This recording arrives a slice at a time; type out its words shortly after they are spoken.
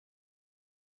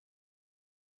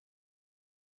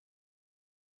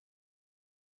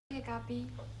杯咖啡。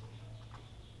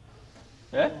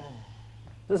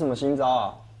这什么新招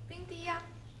啊？冰滴呀。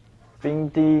冰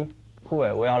滴，酷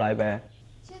哎，我也要来一杯。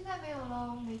现在没有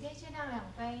喽，每天限量2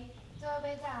杯，最后一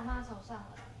杯在阿妈手上了。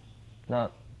那，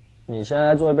你现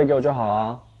在做一杯给我就好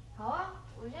啊。好啊，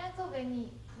我现在做给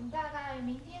你，你大概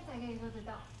明天才可以喝得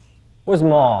到。为什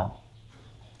么？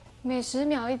每10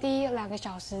秒1滴，2个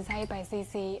小时才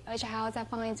100cc， 而且还要再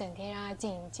放一整天让它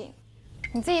静一静。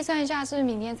你自己算一下，是不是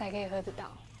明天才可以喝得到？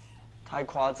太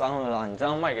夸张了啦！你这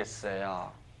样卖给谁啊？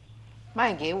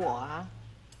卖给我啊！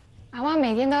阿妈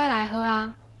每天都会来喝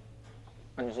啊。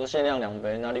那你说限量2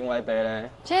杯，那另外一杯嘞？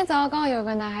今天早上刚好有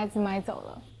个男孩子买走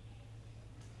了。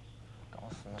搞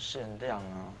什么限量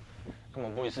啊？根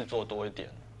本不一次做多一点。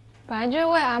本来就是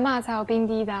为阿嬷才有冰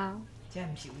滴的啊。这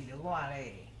不是为了我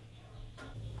嘞，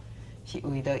是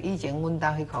为了以前阮兜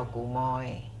迄个姑母的，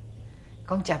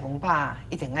讲食饭饱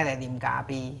一定爱来啉咖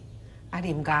啡，啊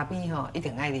啉咖啡吼一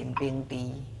定爱啉冰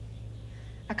滴，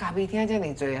啊咖啡厅遮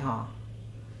尔多吼，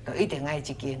就一定爱一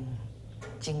间，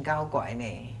真够怪呢。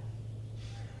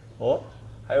哦，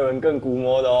还有人更估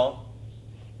摸的哦。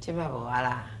即摆无啊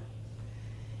啦，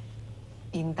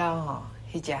因兜吼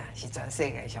迄只是全世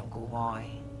界上古摸的。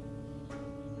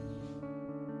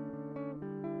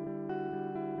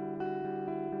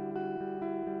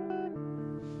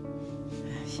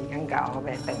时间到，我要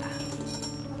回啊。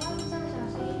阿妈路上小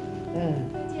心。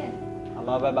再见。阿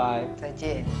妈，拜拜。再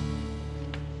见。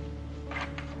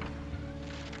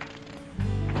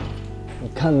你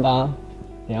看吧，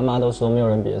你阿妈都说没有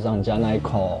人比得上家那一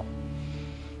口。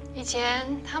以前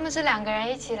他们是2个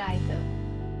人一起来的，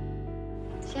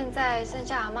现在剩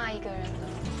下阿嬷一个人了。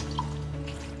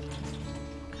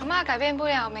阿嬷改变不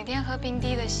了每天喝冰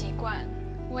滴的习惯，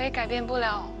我也改变不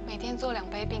了每天做2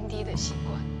杯冰滴的习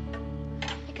惯。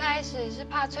一开始是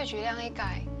怕萃取量一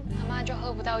改，阿嬷就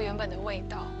喝不到原本的味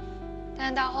道，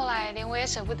但到后来连我也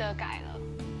舍不得改了。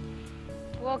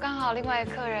不过刚好另外一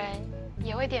个客人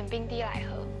也会点冰滴来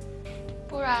喝，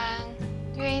不然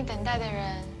愿意等待的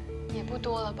人也不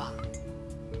多了吧。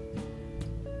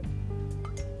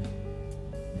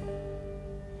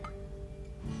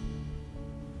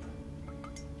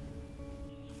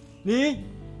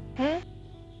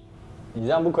你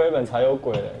这样不亏本才有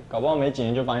鬼嘞，搞不好没几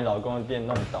年就把你老公的店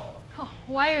弄倒了。哦，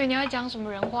我还以为你要讲什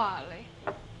么人话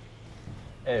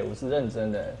嘞。我是认真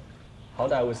的，好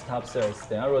歹我是 top sales，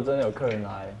 等下如果真的有客人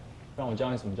来，让我教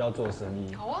你什么叫做生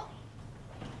意。好啊，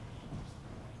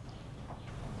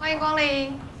欢迎光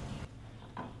临。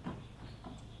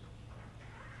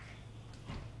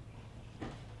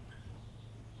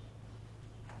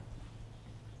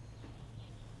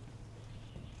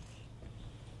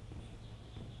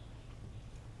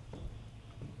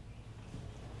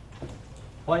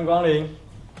欢迎光临，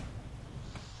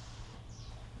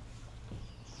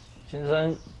先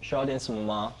生，需要点什么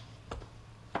吗？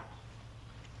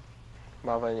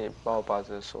麻烦你帮我把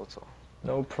这个收走。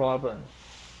No problem。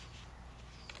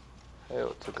还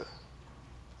有这个。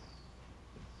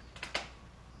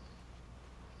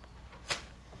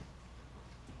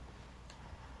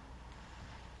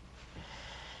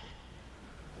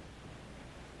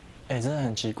真的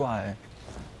很奇怪，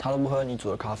他都不喝你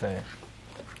煮的咖啡。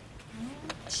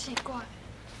奇怪，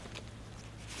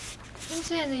跟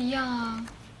之前的一样啊。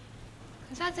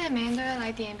可是他之前每天都要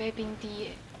来点1杯冰滴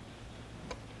耶。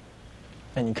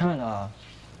你看啊，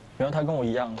原来他跟我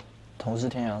一样，同是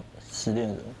天涯失恋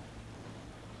人。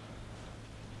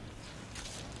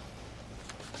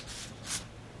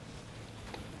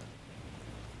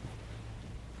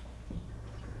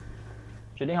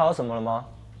决定好什么了吗？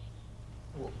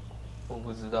我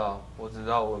不知道，我只知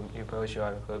道我女朋友喜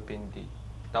欢喝冰滴，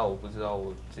但我不知道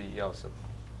我自己要什么。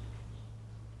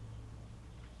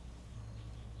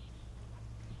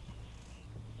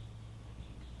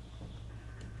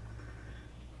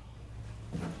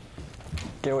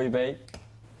给我一杯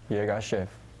Jäger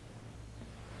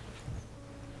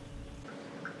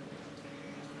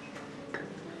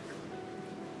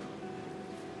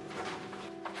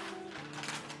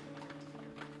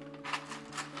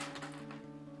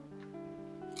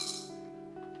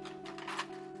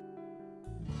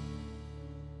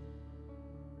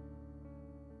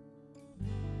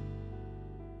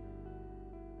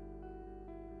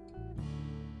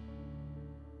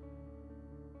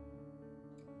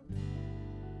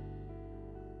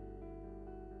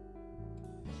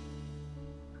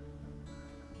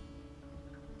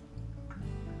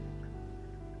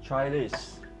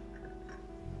this.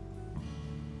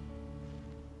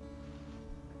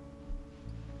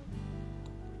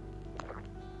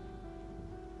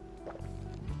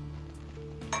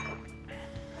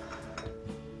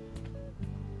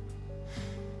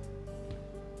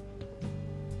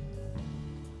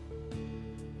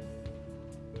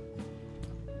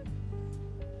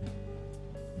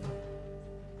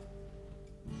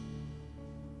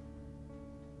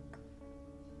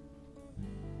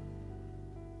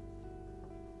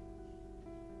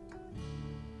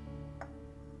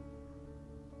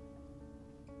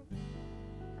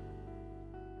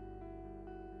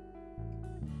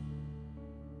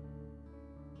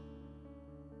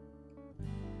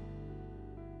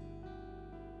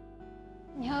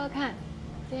 喝看，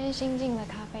今天新进的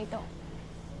咖啡豆。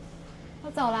我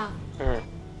走了。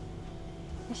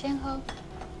你先喝。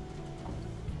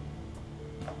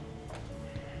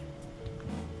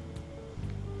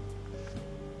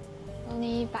收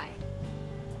你100，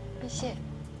谢谢。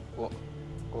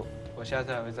我下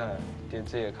次还会再来点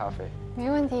自己的咖啡。没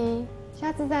问题，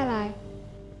下次再来。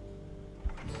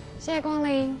谢谢光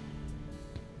临。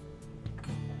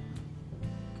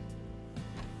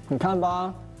你看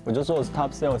吧，我就说我是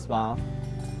Top Sales 吧。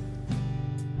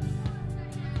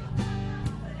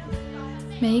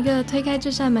每一个推开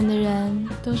这扇门的人，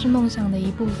都是梦想的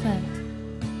一部分。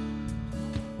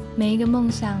每一个梦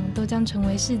想都将成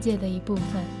为世界的一部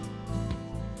分。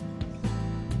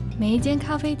每一间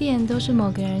咖啡店都是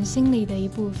某个人心里的一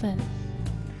部分。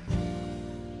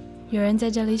有人在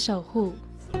这里守护，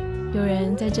有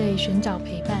人在这里寻找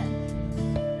陪伴，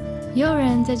也有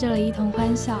人在这里一同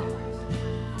欢笑，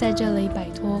在这里摆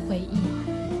脱回忆。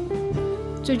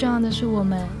最重要的是，我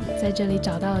们在这里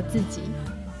找到了自己，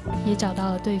也找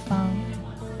到了对方。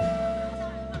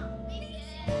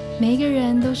每一个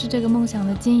人都是这个梦想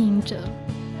的经营者，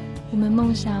我们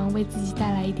梦想为自己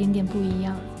带来一点点不一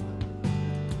样。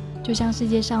就像世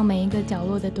界上每一个角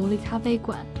落的独立咖啡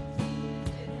馆，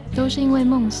都是因为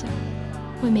梦想，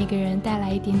为每个人带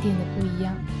来一点点的不一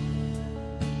样。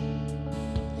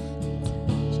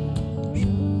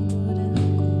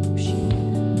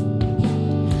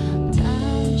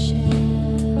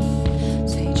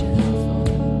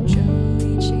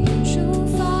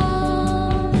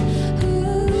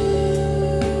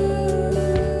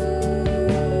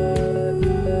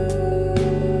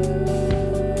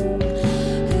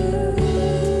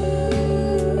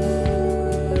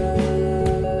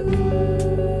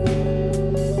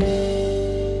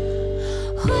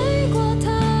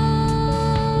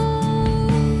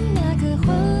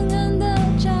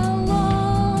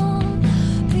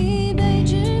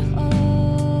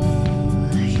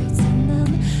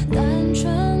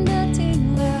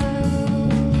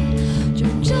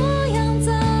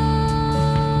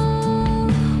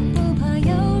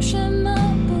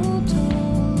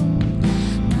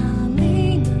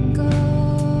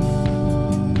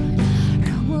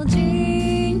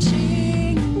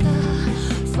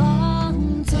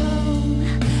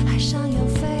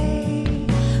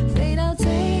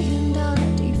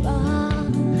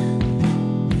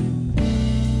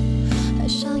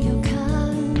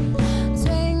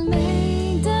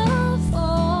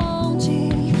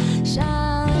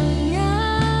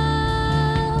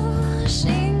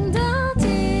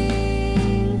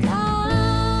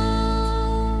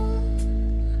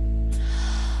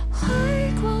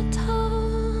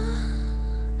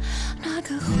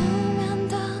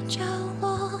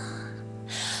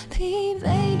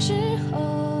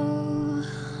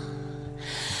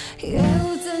又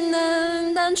怎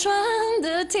能单纯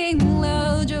的停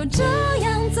留？就这样。